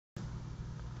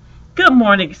Good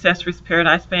morning, Accessories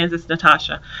Paradise fans. It's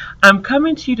Natasha. I'm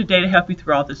coming to you today to help you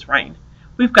through all this rain.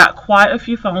 We've got quite a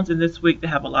few phones in this week that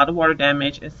have a lot of water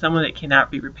damage and some that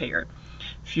cannot be repaired.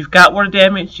 If you've got water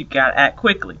damage, you got to act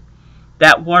quickly.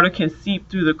 That water can seep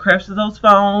through the crevices of those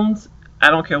phones. I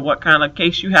don't care what kind of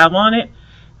case you have on it.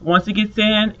 Once it gets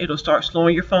in, it'll start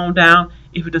slowing your phone down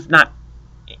if it does not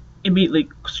immediately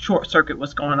short circuit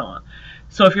what's going on.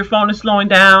 So if your phone is slowing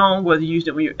down, whether you use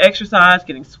it when you exercise,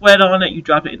 getting sweat on it, you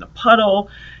drop it in a puddle,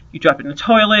 you drop it in the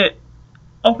toilet,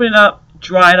 open it up,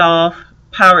 dry it off,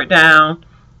 power it down,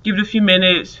 give it a few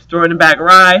minutes, throw it in a bag of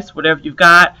rice, whatever you've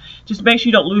got. Just make sure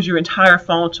you don't lose your entire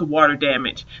phone to water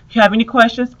damage. If you have any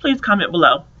questions, please comment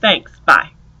below. Thanks.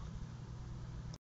 Bye.